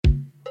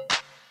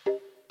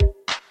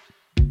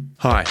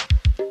Hi,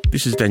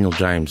 this is Daniel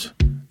James,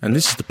 and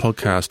this is the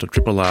podcast of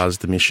Triple R's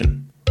The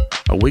Mission,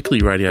 a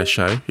weekly radio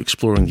show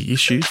exploring the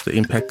issues that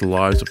impact the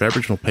lives of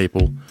Aboriginal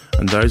people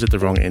and those at the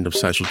wrong end of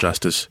social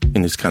justice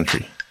in this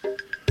country.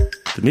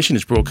 The Mission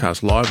is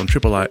broadcast live on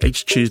Triple R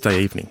each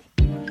Tuesday evening.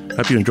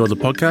 Hope you enjoy the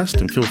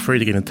podcast and feel free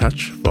to get in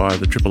touch via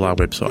the Triple R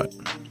website.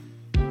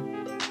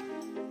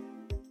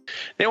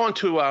 Now on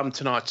to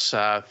tonight's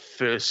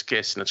first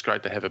guest, and it's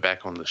great to have her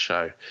back on the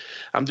show.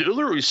 The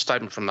Uluru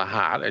Statement from the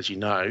Heart, as you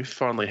know,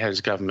 finally has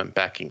government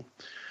backing.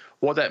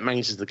 What that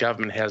means is the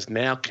government has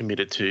now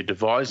committed to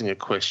devising a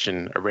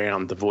question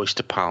around the voice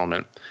to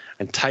Parliament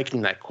and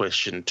taking that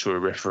question to a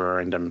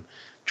referendum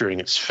during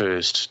its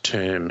first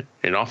term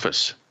in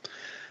office.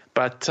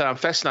 But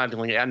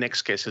fascinatingly, our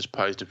next guest has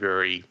posed a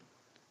very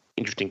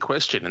interesting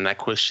question, and that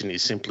question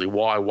is simply,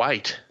 why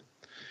wait?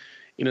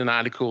 In an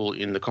article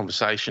in The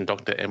Conversation,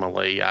 Dr. Emma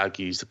Lee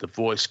argues that the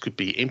voice could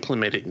be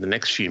implemented in the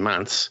next few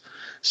months,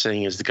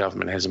 seeing as the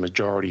government has a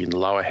majority in the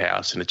lower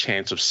house and a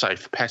chance of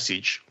safe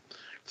passage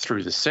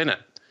through the Senate.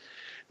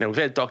 Now, we've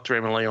had Dr.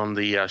 Emma Lee on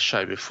the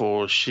show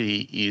before.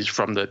 She is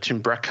from the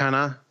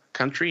Timbrakanna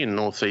country in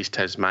northeast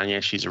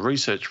Tasmania. She's a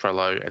research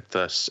fellow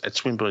at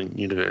Swinburne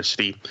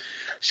University.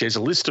 She has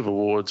a list of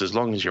awards as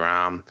long as your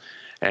arm,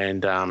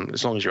 and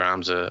as long as your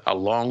arms are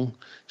long.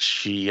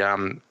 She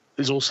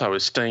is also an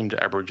esteemed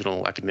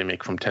Aboriginal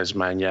academic from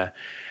Tasmania,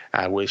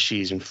 where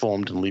she's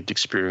informed and lived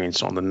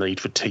experience on the need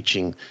for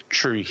teaching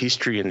true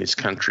history in this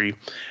country.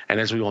 And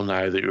as we all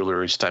know, the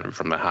Uluru Statement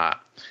from the Heart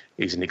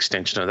is an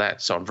extension of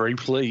that. So I'm very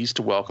pleased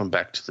to welcome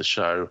back to the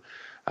show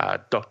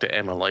Dr.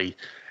 Emma Lee.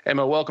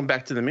 Emma, welcome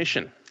back to the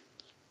Mission.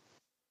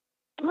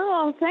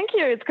 Oh, thank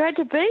you. It's great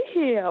to be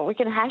here. We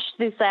can hash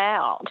this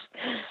out.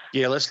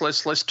 Yeah,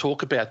 let's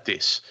talk about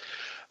this.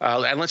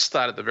 And let's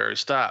start at the very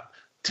start.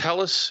 Tell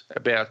us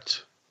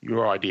about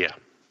your idea.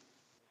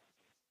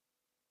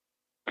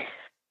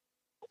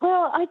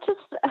 Well, I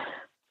just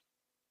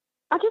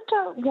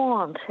don't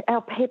want our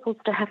peoples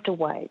to have to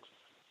wait.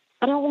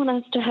 I don't want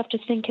us to have to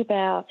think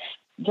about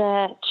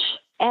that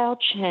our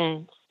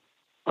chance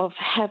of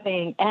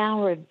having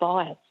our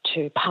advice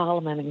to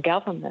Parliament and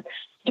government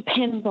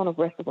depends on a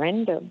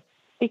referendum,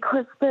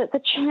 because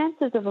the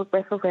chances of a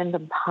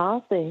referendum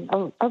passing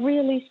are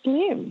really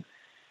slim.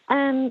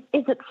 And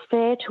is it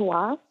fair to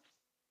us?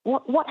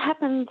 What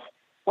happens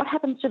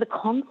to the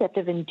concept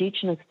of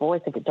Indigenous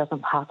voice if it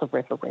doesn't pass a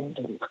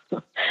referendum?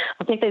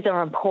 I think these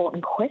are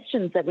important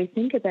questions that we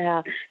think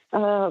about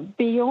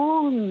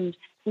beyond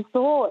the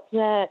thought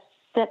that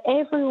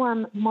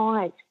everyone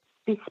might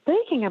be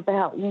speaking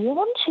about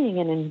wanting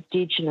an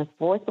Indigenous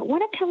voice, but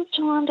when it comes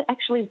time to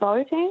actually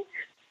voting,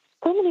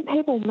 so many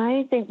people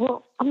may think,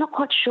 well, I'm not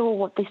quite sure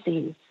what this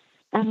is.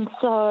 And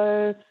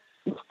so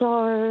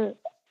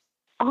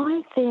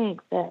I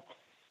think that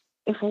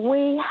if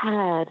we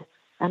had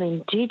an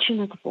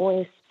Indigenous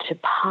voice to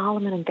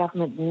Parliament and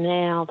government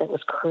now that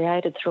was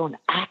created through an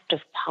act of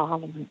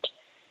Parliament,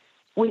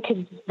 we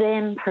could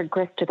then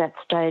progress to that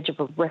stage of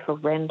a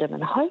referendum,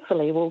 and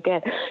hopefully we'll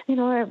get,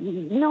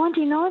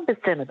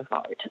 99% of the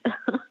vote.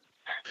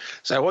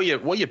 So what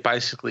you're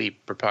basically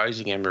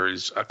proposing, Emma,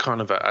 is a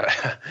kind of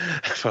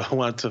for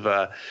want of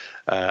a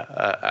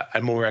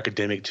more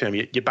academic term,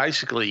 you're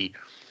basically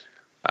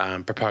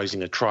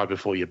proposing a try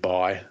before you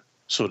buy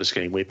sort of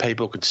scheme where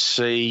people could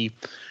see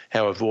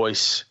how a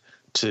voice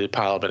to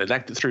Parliament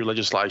enacted through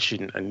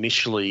legislation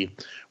initially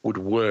would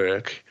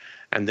work,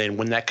 and then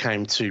when that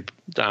came to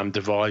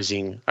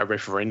devising a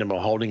referendum or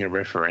holding a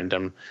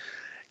referendum,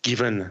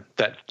 given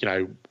that,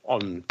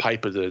 on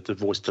paper the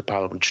voice to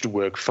Parliament should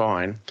work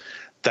fine,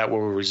 that will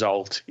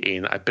result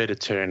in a better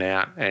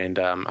turnout and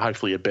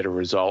hopefully a better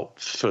result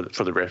for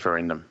the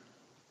referendum.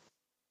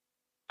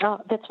 Oh,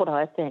 that's what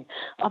I think.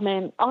 I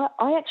mean,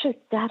 I actually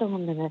sat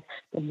on the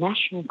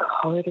National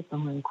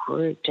Co-Design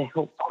group to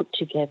help put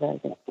together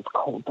what was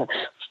called the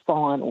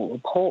final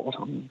report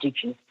on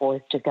Indigenous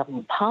voice to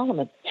government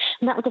Parliament.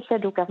 And that was a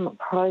federal government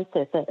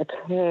process that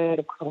occurred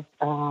across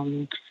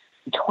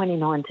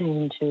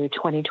 2019 to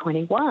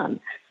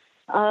 2021.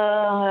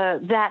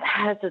 That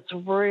has its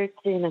roots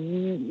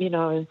in,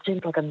 it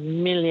seems like a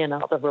million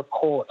other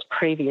reports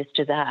previous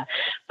to that,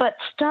 but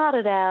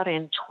started out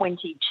in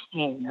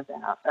 2010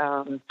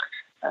 about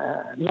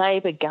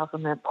Labor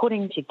government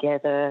putting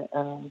together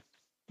a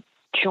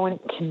joint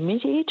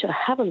committee to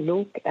have a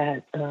look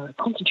at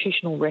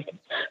constitutional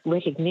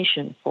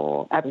recognition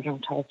for Aboriginal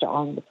and Torres Strait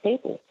Islander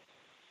people.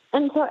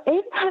 And so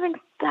even having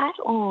sat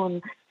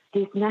on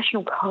this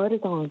National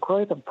Co-Design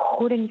group and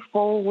putting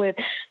forward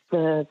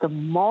the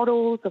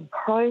models and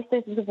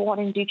processes of what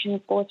Indigenous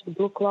voice would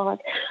look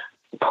like,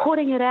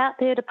 putting it out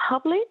there to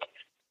public.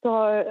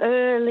 So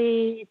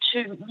early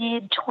to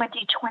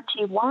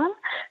mid-2021,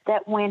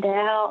 that went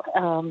out.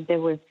 There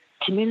was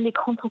community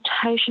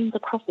consultations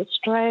across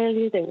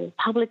Australia. There were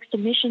public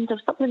submissions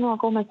of something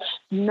like almost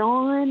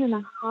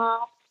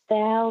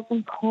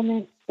 9,500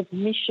 comments,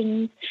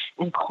 submissions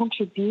and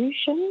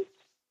contributions.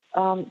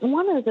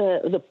 One of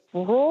the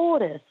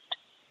broadest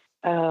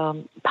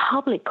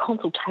public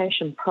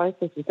consultation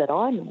processes that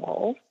I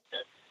know of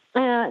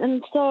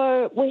And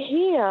so we're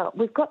here,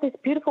 we've got this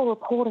beautiful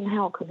report on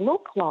how it could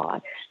look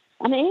like.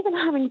 And even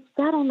having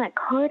sat on that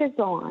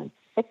co-design,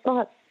 it's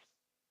like,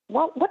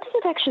 what does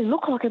it actually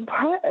look like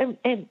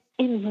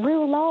in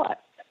real life?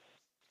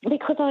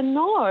 Because I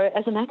know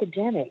as an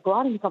academic,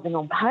 writing something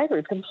on paper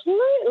is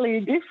completely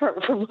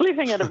different from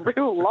living it in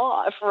real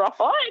life, right?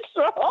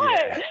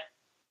 Yeah.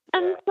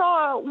 And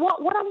so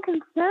what I'm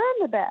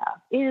concerned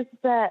about is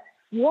that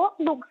what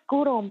looks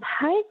good on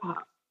paper,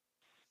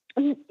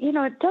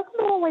 it doesn't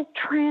always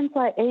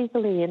translate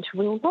easily into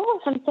real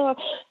life. And so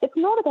it's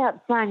not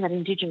about saying that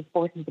Indigenous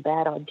voice is a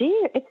bad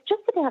idea. It's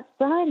just about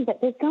saying that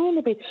there's going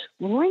to be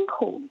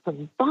wrinkles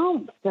and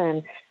bumps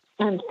and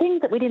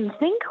things that we didn't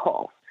think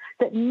of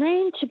that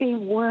need to be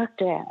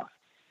worked out.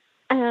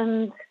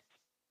 And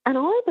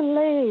I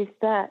believe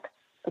that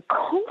the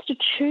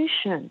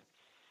Constitution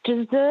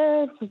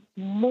deserves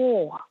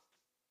more.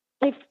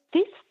 If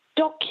this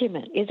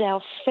document is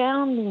our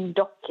founding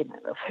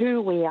document of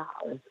who we are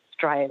as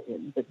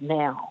Australians, and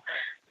now,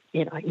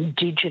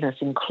 Indigenous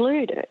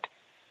included,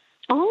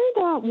 I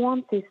don't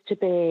want this to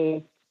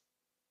be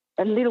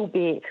a little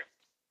bit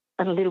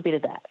and a little bit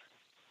of that.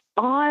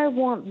 I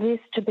want this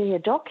to be a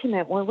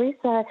document where we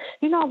say,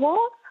 you know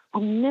what,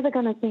 I'm never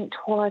going to think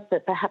twice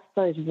that perhaps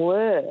those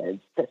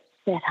words that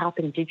set up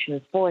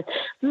Indigenous voice,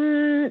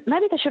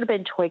 maybe they should have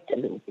been tweaked a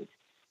little bit.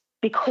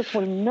 Because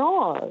we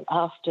know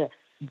after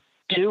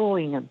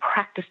doing and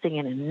practising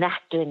and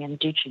enacting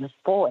Indigenous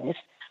voice,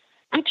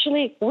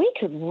 actually we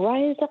could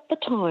raise up the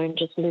tone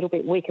just a little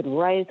bit. We could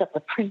raise up the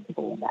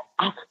principle and the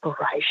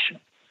aspiration.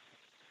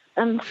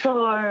 And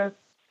so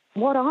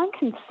what I'm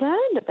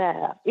concerned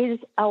about is,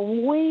 are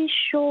we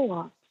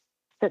sure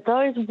that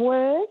those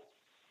words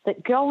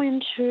that go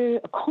into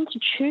a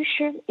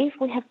constitution, if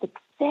we have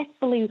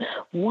successfully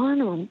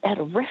won at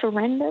a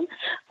referendum,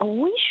 are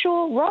we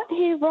sure right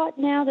here, right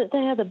now, that they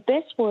are the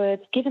best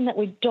words, given that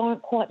we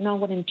don't quite know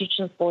what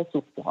Indigenous voice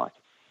looks like?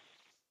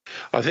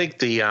 I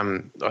think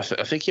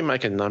I think you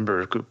make a number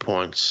of good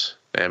points,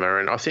 Emma,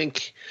 and I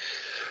think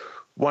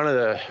one of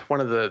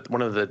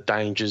the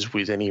dangers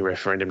with any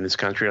referendum in this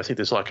country, I think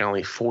there's like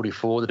only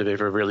 44 that have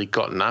ever really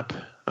gotten up.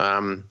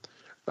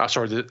 Out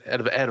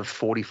of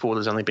 44,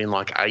 there's only been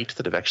like 8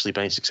 that have actually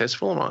been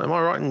successful. Am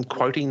I right in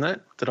quoting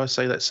that? Did I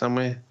say that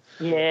somewhere?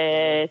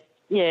 Yes,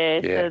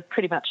 they're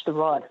pretty much the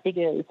right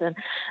figures. And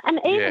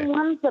even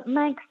ones that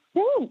make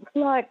sense,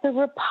 like the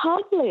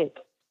Republic.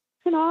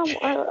 I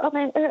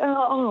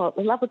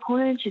love the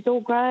Queen, she's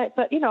all great,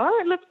 but,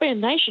 let's be a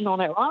nation on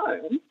our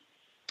own.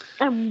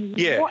 And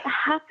what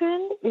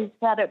happened is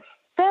that it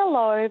fell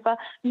over,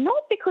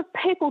 not because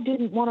people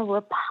didn't want a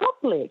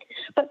republic,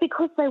 but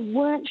because they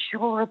weren't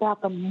sure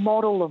about the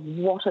model of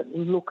what it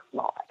looks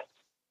like.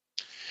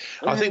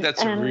 I think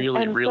that's a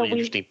really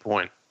interesting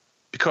point,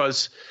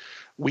 because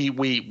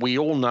we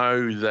all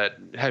know that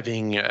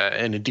having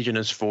an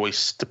Indigenous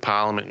voice to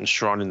Parliament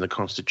enshrined in the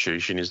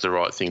Constitution is the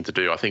right thing to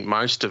do. I think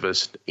most of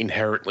us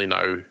inherently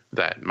know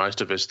that. Most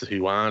of us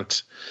who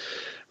aren't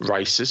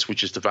racist,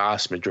 which is the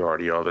vast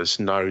majority of us,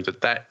 know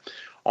that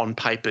on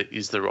paper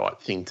is the right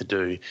thing to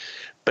do.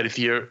 But if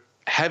you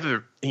have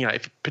if you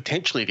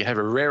have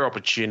a rare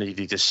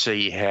opportunity to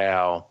see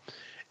how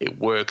it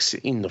works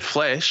in the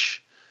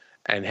flesh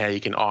and how you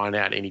can iron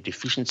out any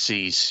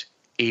deficiencies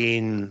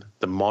in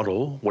the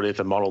model,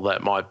 whatever model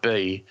that might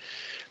be,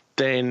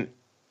 then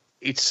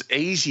it's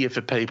easier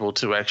for people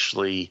to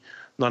actually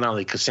not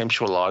only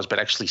conceptualise but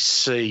actually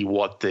see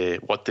what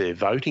they're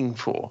voting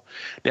for.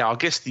 Now, I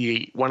guess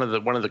one of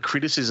the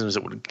criticisms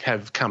that would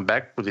have come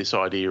back with this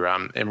idea,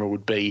 Emma,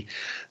 would be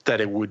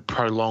that it would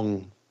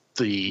prolong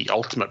the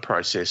ultimate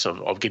process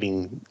of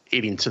getting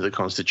it into the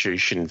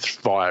Constitution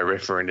via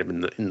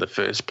referendum in the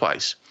first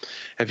place.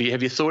 Have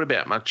you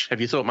thought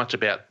much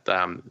about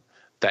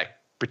that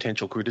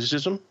potential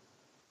criticism?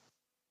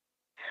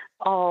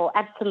 Oh,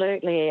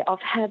 absolutely.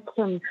 I've had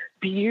some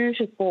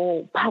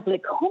beautiful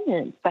public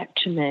comments back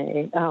to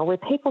me where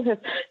people have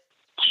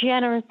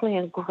generously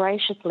and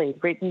graciously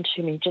written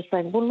to me just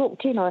saying, well,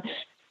 look,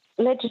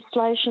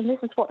 legislation, this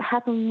is what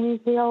happened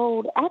with the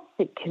old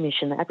ATSIC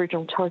Commission, the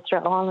Aboriginal and Torres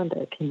Strait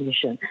Islander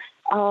Commission.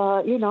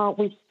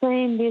 We've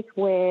seen this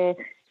where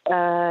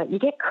you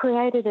get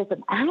created as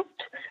an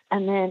act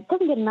and then it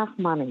doesn't get enough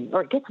money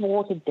or it gets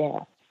watered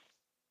down.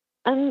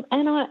 And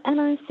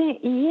I think,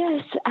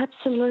 yes,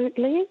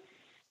 absolutely.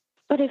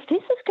 But if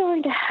this is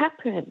going to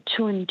happen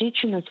to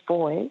Indigenous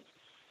voice,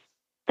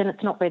 then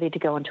it's not ready to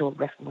go into a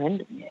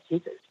referendum yet,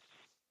 is it?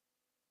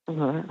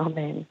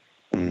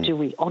 Do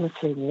we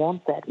honestly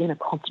want that in a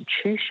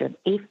constitution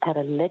if at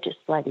a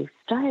legislative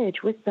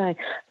stage we're saying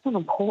it's not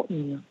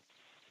important?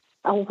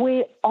 Are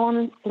we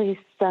honestly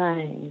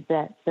saying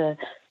that the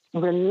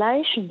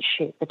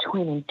relationship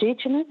between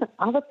Indigenous and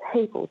other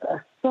peoples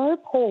are so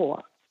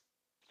poor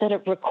that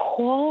it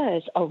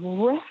requires a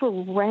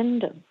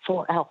referendum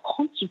for our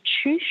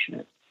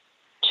constitution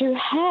to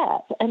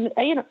have? And,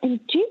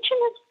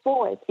 Indigenous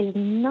voice is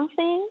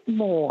nothing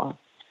more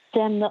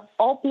than the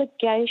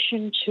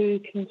obligation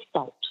to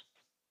consult.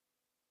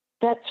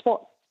 That's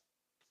what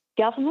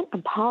government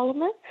and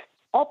Parliament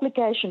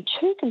obligation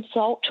to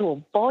consult to a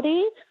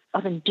body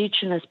of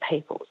Indigenous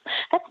peoples.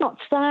 That's not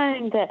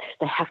saying that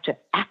they have to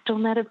act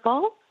on that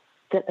advice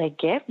that they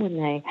get when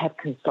they have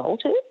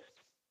consulted.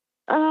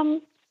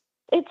 So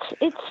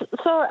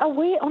are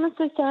we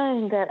honestly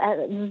saying that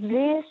at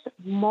this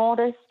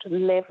modest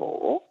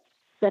level,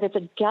 that if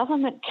a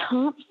government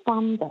can't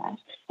fund that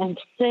and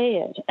see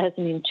it as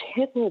an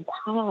integral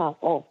part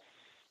of,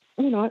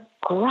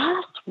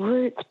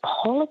 grassroots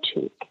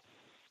politics,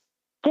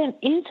 then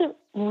is it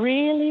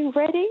really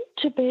ready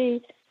to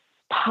be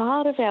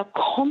part of our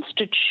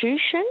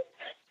constitution?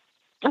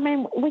 I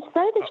mean, we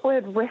say this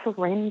word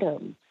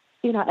referendum,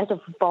 as a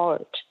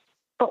vote,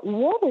 but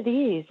what it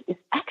is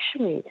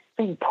actually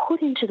being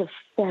put into the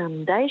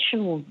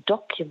foundational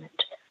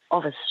document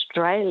of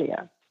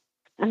Australia.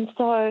 And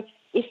so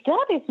if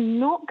that is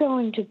not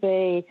going to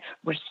be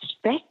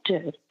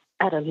respected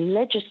at a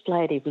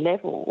legislative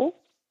level,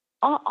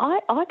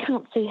 I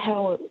can't see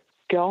how it's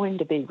going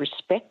to be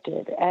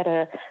respected at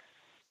a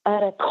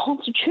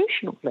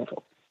constitutional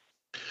level.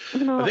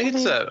 I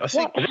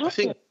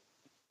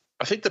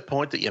think the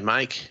point that you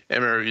make,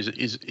 Emma,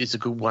 is a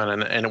good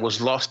one, and it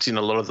was lost in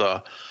a lot of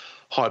the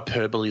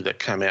hyperbole that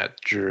came out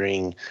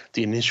during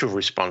the initial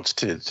response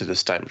to the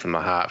statement from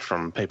the heart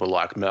from people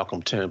like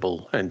Malcolm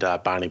Turnbull and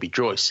Barnaby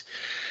Joyce,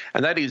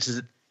 and that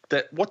is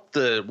that what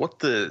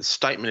the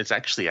statement is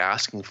actually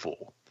asking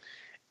for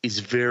is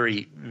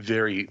very,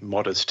 very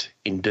modest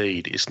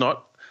indeed. It's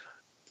not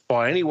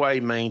by any way,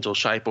 means or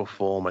shape or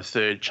form a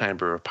third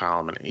chamber of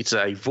parliament. It's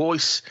a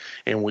voice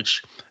in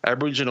which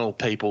Aboriginal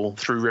people,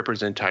 through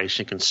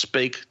representation, can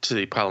speak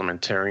to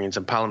parliamentarians,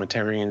 and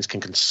parliamentarians can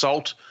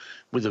consult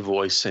with the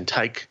voice and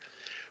take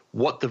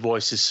what the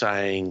voice is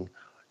saying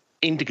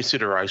into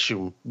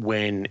consideration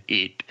when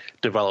it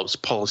develops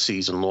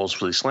policies and laws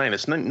for this land.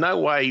 It's no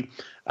way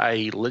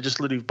a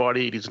legislative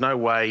body. It is no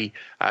way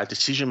a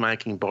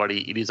decision-making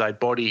body. It is a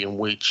body in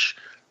which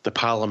the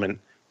parliament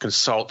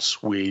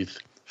consults with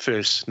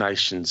First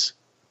Nations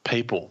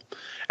people,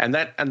 and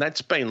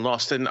that's been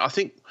lost. And I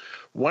think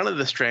one of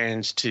the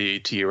strands to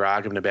your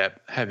argument about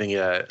having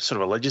a sort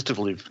of a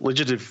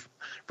legislative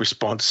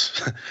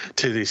response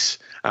to this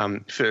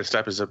first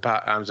up as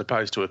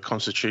opposed to a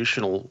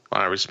constitutional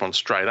response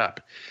straight up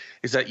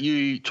is that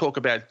you talk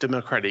about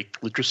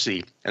democratic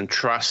literacy and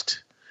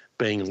trust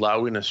being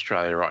low in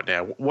Australia right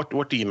now.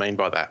 What do you mean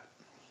by that?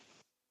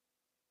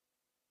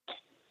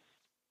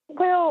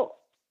 Well,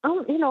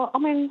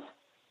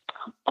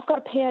 I've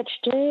got a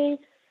PhD,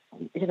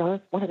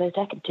 one of those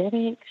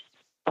academics.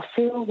 I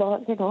feel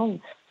like,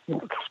 I'm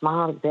not as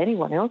smart as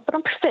anyone else, but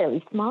I'm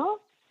fairly smart.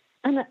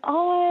 And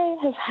I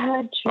have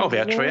had to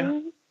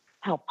learn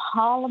how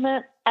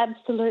Parliament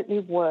absolutely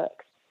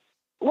works.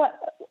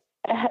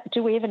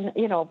 Do we even,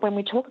 when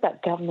we talk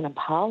about government and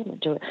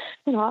Parliament,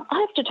 I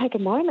have to take a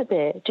moment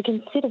there to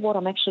consider what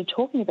I'm actually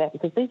talking about,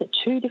 because these are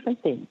two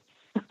different things.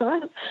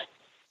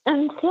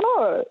 And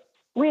so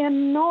we are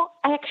not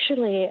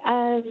actually,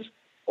 as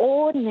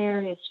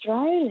ordinary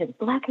Australians,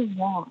 black and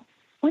white,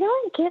 we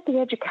don't get the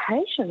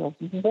education of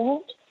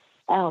what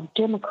our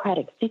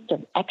democratic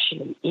system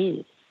actually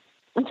is.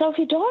 And so if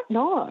you don't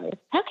know,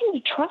 how can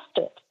you trust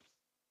it?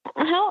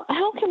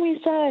 How can we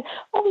say,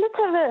 let's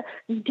have an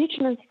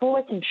Indigenous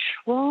voice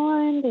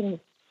enshrined in a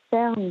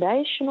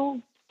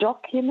foundational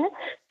document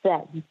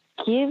that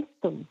gives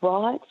the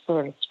right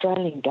for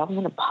Australian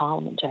government and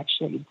Parliament to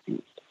actually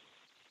exist?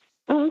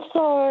 And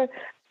so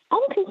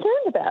I'm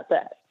concerned about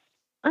that.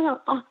 And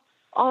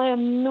I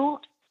am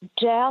not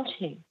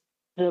doubting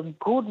the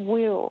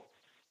goodwill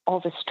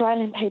of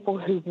Australian people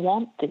who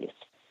want this.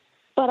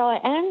 But I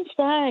am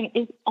saying,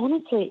 is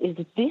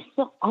this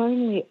the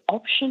only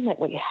option that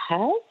we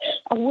have?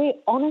 Are we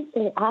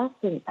honestly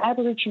asking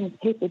Aboriginal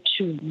people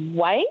to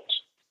wait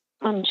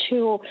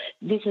until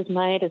this is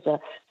made as a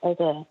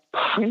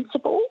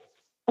principle?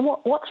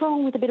 What's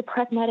wrong with a bit of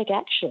pragmatic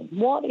action?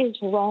 What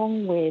is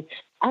wrong with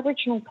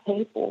Aboriginal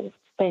people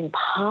being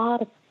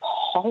part of the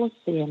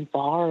policy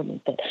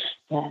environment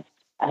that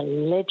a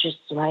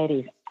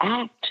legislative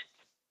act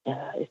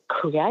is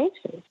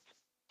created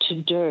to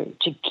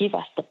give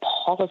us the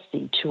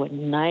policy to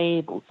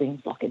enable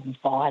things like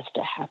advise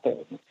to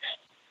happen,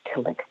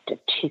 collect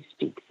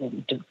statistics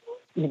and,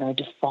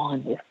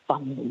 define where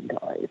funding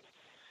goes.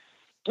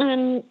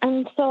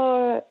 And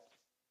so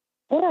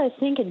what I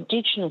think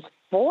Indigenous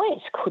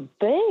voice could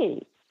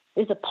be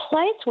is a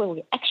place where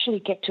we actually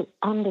get to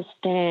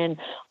understand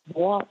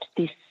what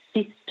this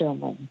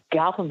system of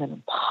government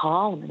and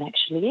Parliament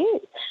actually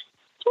is.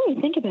 So when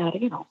you think about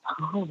it,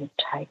 Parliament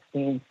takes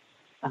in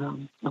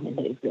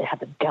they have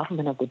the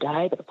government of the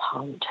day, but the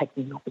Parliament takes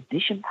in the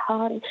opposition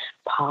party.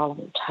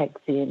 Parliament takes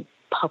in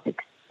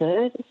public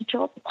service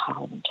jobs. The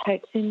Parliament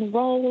takes in the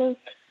role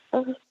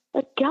of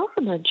a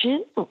governor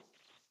general.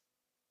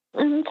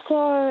 And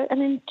so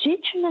an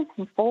Indigenous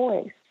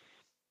voice,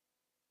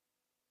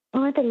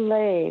 I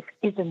believe,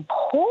 is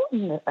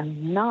important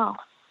enough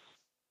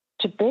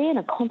to be in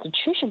a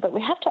constitution, but we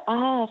have to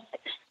ask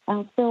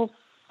ourselves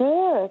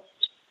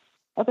first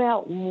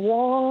about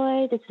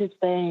why this has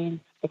been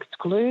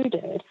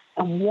excluded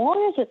and why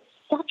is it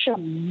such a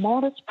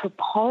modest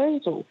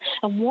proposal?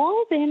 And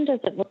why then does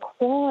it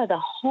require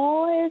the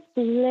highest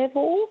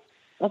level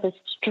of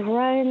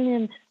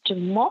Australian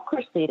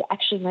democracy to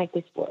actually make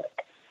this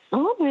work? I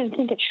don't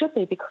think it should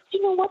be, because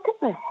you know what?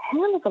 There's a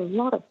hell of a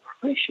lot of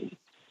pressure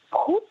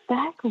put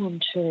back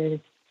onto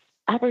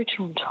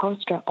Aboriginal and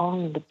Torres Strait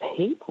Islander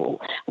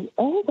people, and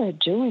all they're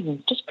doing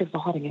is just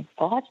providing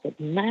advice that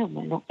may or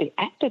may not be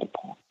acted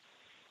upon.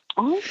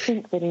 I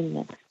think that in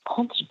the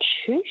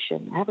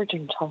Constitution,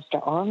 Aboriginal and Torres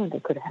Strait Islander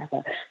could have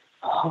a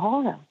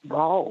higher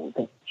role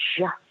than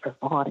just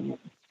providing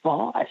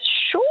advice.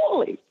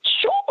 Surely.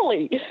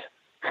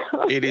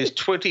 It is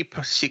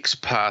 26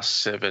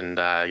 past 7.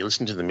 You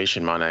listen to The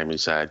Mission. My name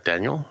is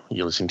Daniel.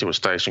 You're listening to a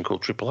station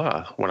called Triple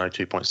R,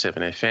 102.7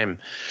 FM.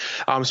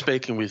 I'm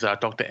speaking with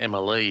Dr.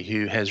 Emma Lee,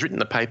 who has written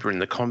the paper In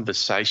the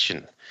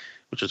Conversation,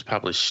 which was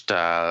published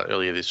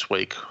earlier this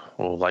week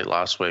or late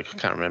last week. I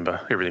can't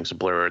remember. Everything's a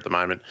blur at the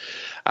moment.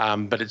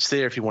 But it's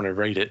there if you want to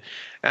read it,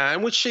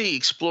 in which she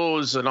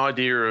explores an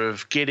idea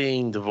of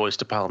getting the voice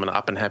to Parliament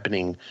up and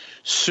happening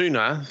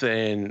sooner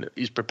than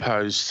is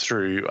proposed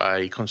through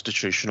a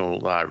constitutional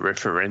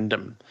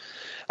referendum.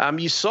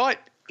 You cite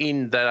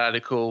in that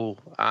article,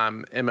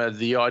 Emma,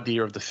 the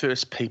idea of the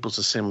First People's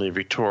Assembly of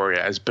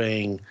Victoria as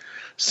being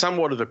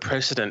somewhat of a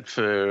precedent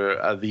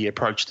for the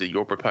approach that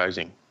you're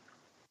proposing.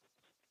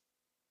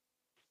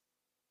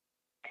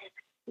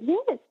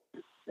 Yes,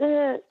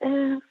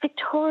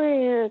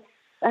 Victoria's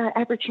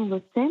Aboriginal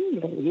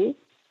Assembly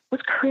was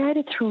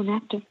created through an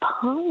Act of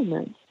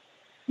Parliament.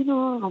 You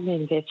know, I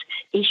mean, there's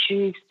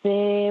issues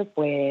there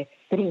where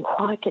they didn't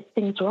quite get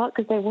things right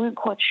because they weren't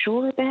quite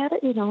sure about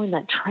it, you know, in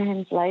that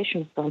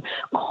translation from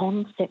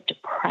concept to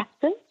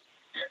practice.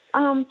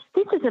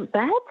 This isn't a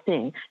bad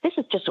thing. This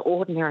is just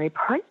ordinary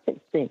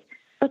processing.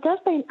 But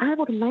they've been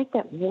able to make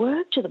that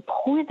work to the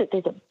point that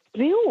there's a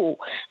bill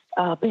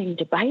being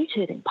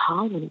debated in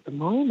Parliament at the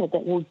moment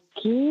that will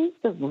give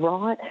the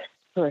right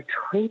for a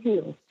treaty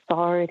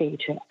authority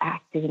to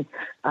act in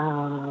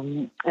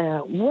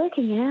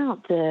working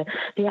out the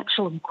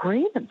actual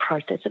agreement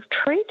process of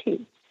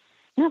treaties.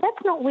 Now,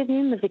 that's not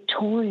within the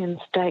Victorian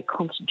state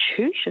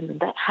constitution that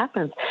that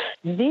happens.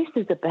 This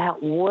is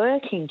about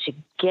working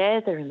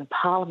together in the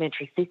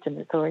parliamentary system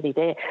that's already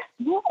there,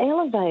 not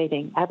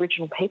elevating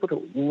Aboriginal people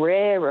to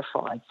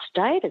rarefied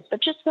status,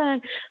 but just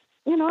saying,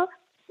 you know,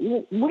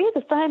 we're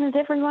the same as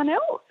everyone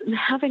else, and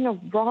having a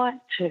right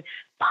to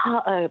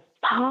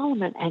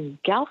Parliament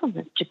and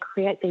government to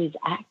create these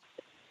acts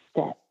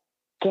that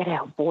get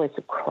our voice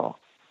across.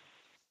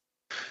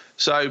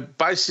 So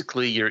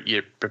basically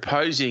you're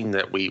proposing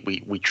that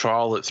we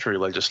trial it through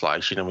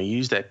legislation and we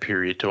use that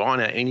period to iron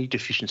out any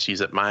deficiencies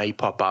that may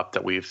pop up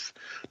that we've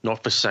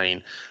not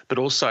foreseen, but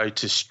also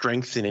to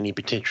strengthen any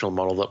potential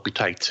model that we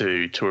take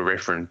to a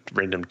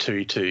referendum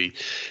to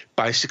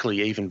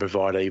basically even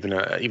provide even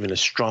a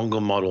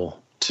stronger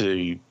model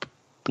to,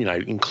 you know,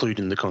 include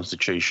in the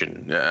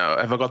Constitution.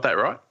 Have I got that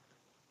right?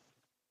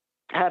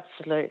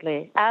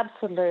 Absolutely.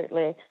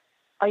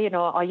 You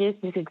know, I use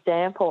this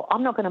example.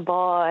 I'm not going to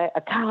buy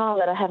a car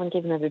that I haven't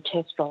given it a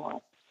test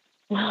drive.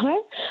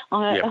 No?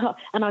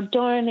 And I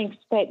don't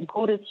expect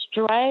good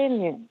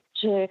Australians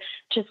to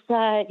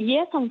say,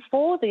 yes, I'm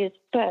for this,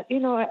 but, you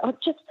know, I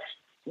just,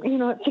 you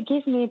know,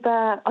 forgive me,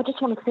 but I just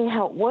want to see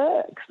how it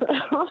works.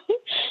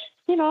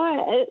 You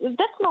know,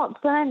 that's not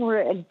saying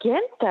we're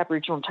against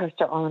Aboriginal and Torres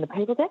Strait Islander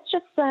people. That's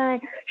just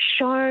saying,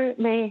 show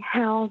me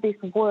how this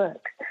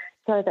works,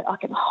 so that I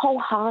can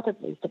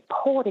wholeheartedly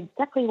support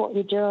exactly what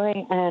you're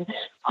doing, and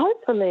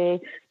hopefully,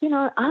 you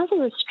know,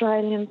 other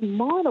Australians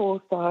might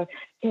also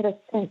get a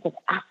sense of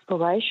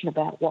aspiration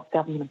about what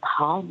government and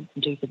Parliament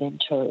can do for them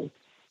too.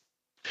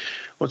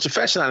 Well, it's a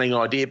fascinating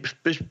idea.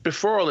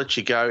 Before I let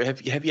you go,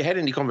 have you had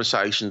any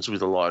conversations with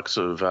the likes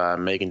of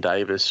Megan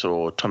Davis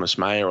or Thomas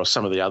Mayer or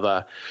some of the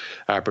other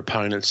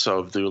proponents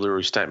of the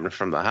Uluru Statement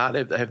from the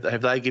Heart?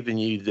 Have they given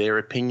you their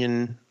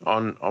opinion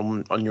on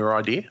your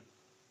idea?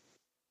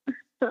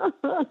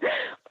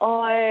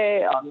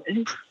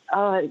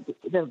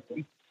 They're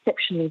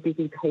exceptionally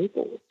busy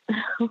people.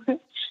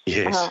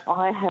 Yes.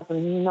 I have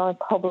no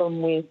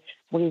problem with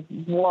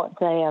what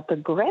they are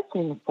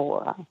progressing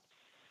for us.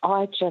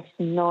 I just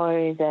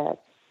know that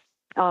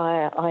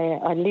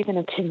I live in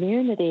a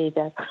community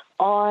that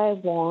I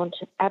want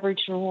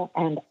Aboriginal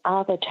and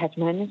other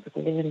Tasmanians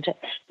who live in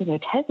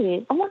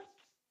Tassie. I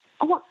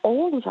want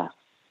all of us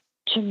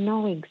to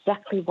know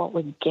exactly what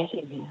we're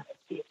getting out of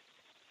this.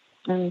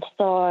 And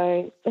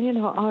so, you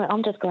know,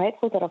 I'm just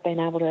grateful that I've been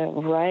able to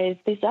raise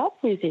this up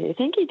with you.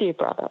 Thank you, dear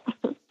brother.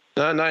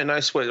 No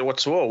sweat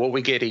whatsoever. What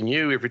we get in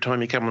you every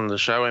time you come on the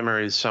show, Emma,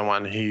 is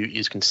someone who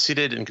is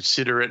considered and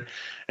considerate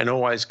and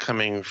always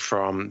coming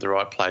from the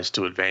right place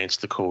to advance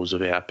the cause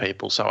of our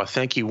people. So I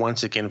thank you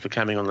once again for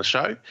coming on the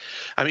show.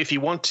 If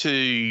you want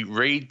to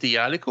read the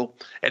article,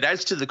 it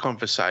adds to the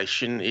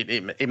conversation.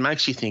 It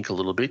makes you think a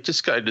little bit.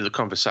 Just go to the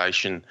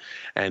conversation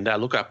and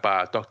look up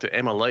Dr.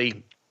 Emma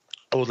Lee.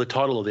 Or the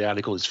title of the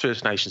article is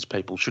First Nations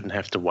People Shouldn't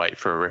Have to Wait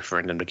for a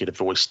Referendum to Get a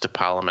Voice to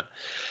Parliament.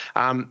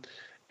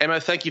 Emma,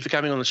 thank you for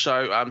coming on the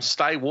show.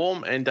 Stay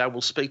warm, and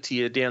we'll speak to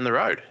you down the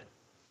road.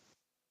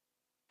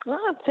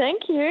 Oh,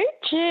 thank you.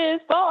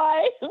 Cheers.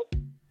 Bye.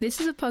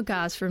 This is a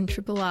podcast from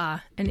Triple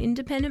R, an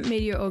independent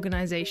media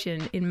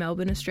organisation in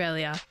Melbourne,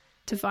 Australia.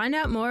 To find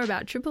out more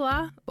about Triple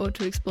R or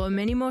to explore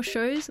many more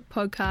shows,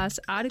 podcasts,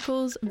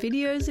 articles,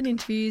 videos and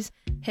interviews,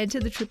 head to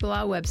the Triple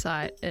R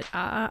website at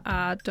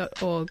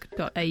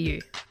rrr.org.au.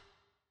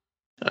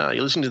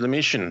 You're listening to The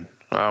Mission,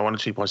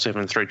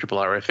 102.7 3 Triple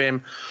R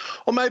FM,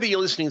 or maybe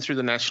you're listening through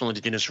the National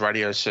Indigenous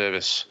Radio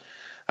Service,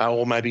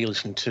 or maybe you're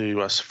listening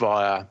to us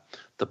via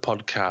the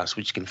podcast,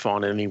 which you can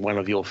find in any one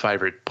of your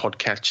favourite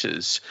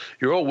podcatchers.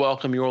 You're all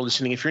welcome. You're all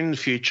listening. If you're in the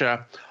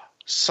future,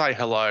 say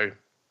hello.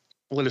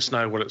 Let us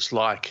know what it's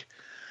like.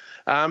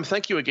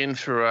 Thank you again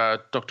for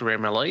Dr.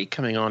 Emma Lee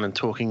coming on and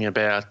talking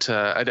about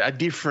a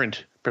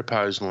different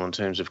proposal in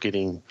terms of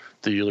getting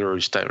the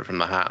Uluru Statement from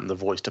the Heart and the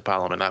Voice to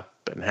Parliament up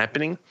and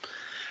happening.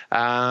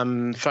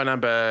 Phone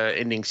number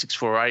ending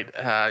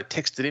 648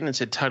 texted in and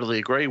said, totally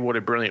agree. What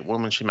a brilliant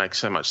woman. She makes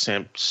so much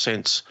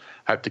sense.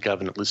 Hope the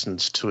government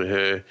listens to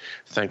her.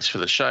 Thanks for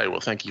the show.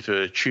 Well, thank you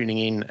for tuning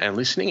in and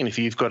listening. And if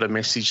you've got a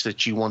message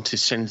that you want to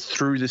send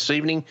through this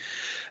evening,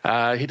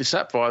 hit us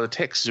up via the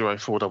text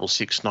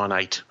 0466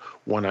 98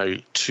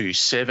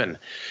 1027.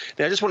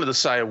 Now, I just wanted to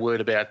say a word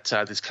about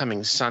this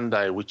coming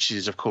Sunday, which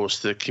is, of course,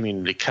 the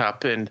Community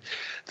Cup. And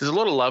there's a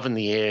lot of love in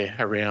the air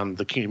around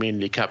the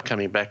Community Cup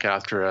coming back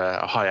after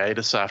a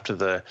hiatus after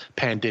the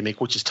pandemic,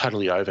 which is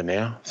totally over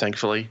now,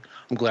 thankfully.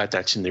 I'm glad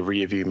that's in the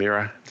rearview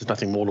mirror. There's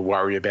nothing more to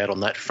worry about on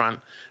that front.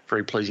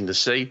 Very pleasing to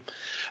see.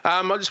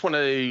 I just want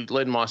to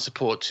lend my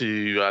support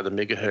to the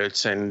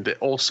megahertz and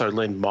also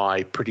lend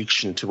my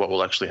prediction to what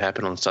will actually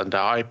happen on Sunday.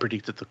 I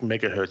predict that the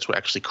megahertz will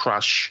actually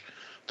crush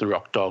the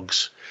Rock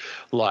Dogs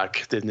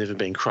like they've never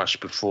been crushed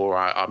before.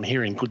 I'm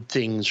hearing good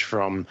things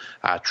from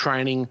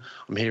training.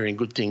 I'm hearing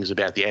good things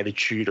about the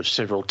attitude of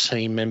several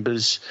team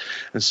members.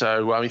 And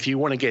so if you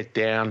want to get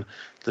down,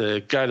 go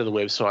to the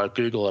website,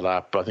 Google it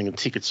up. I think the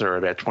tickets are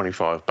about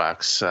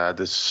 $25.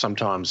 There's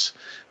sometimes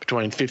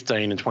between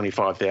 15 and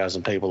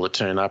 25,000 people that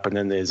turn up, and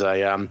then there's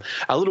a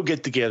little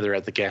get-together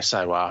at the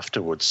Gasso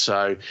afterwards.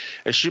 So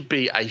it should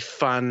be a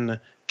fun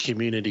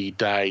community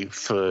day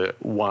for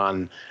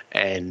one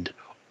and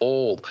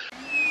all.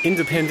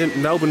 Independent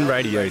Melbourne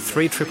Radio,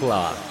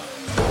 3RRR.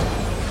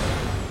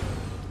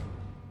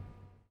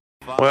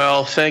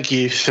 Well, thank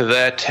you for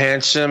that,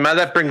 Handsome.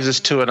 That brings us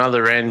to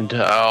another end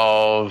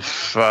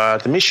of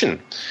the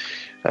mission.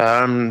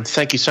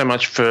 Thank you so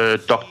much for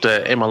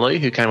Dr. Emma Lee,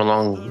 who came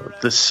along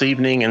this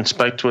evening and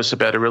spoke to us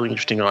about a really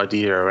interesting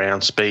idea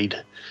around speed.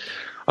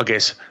 I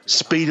guess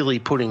speedily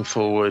putting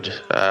forward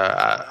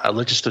a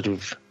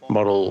legislative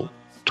model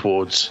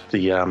towards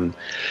the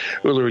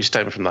Uluru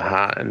Statement from the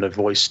Heart and a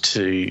voice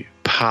to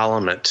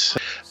Parliament.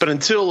 But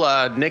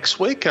until next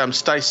week,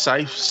 stay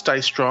safe,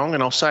 stay strong,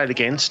 and I'll say it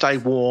again, stay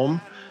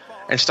warm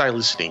and stay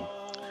listening.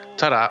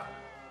 Ta-da.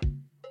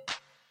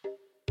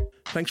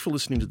 Thanks for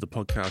listening to the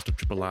podcast of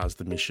Triple R's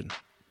The Mission,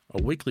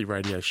 a weekly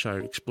radio show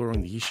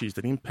exploring the issues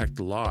that impact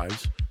the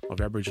lives of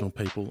Aboriginal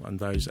people and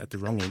those at the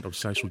wrong end of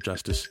social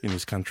justice in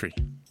this country.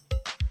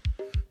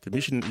 The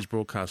Mission is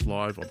broadcast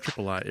live on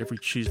Triple R every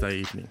Tuesday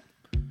evening.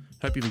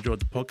 Hope you've enjoyed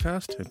the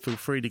podcast and feel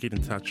free to get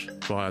in touch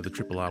via the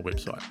Triple R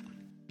website.